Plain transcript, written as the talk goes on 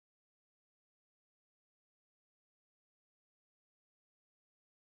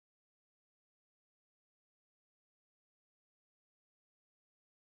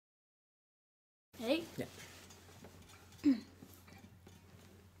Ready? Yeah.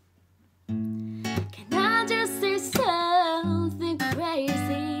 Can I just say something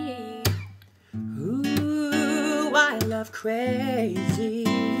crazy? Ooh, I love crazy.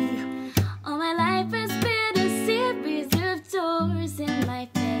 All my life has been a series of doors in my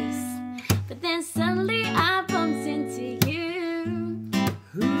face, but then suddenly I bumped into you.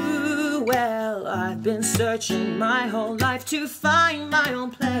 Ooh, well, I've been searching my whole life to find my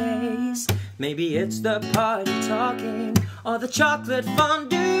own place. Maybe it's the party talking or the chocolate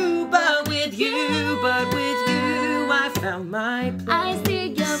fondue, but with you, I found my place. I see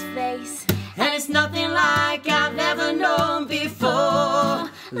your face, and it's nothing like I've ever known before.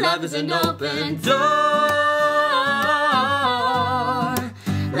 Love is an open door.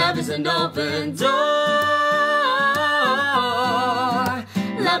 Love is an open door.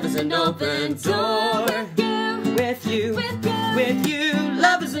 Love is an open door. With you, with you,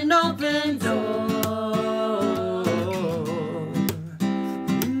 love is an open door.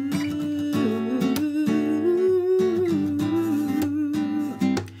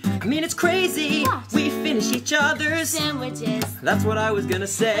 I mean, it's crazy. What? We finish each other's sandwiches. That's what I was gonna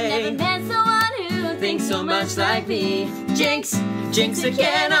say. I've never met someone who Thinks so much like me. Jinx, jinx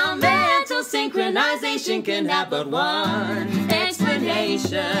again. Our mental synchronization can have but one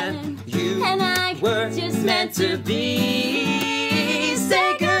explanation. You and I were just meant to be.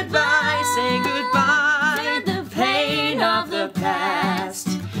 Say goodbye to the pain of the past.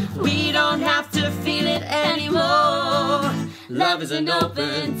 We don't have to feel it anymore. Love is an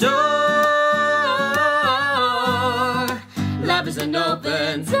open door. Love is an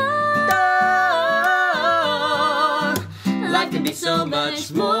open door. Life can be so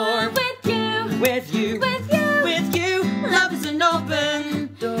much more with you, with you, with you, with you. Love is an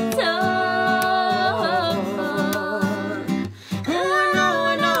open door.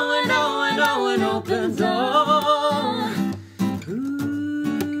 I know, an open door.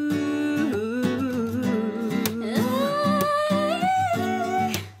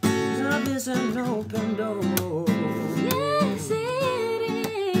 Love is an open door.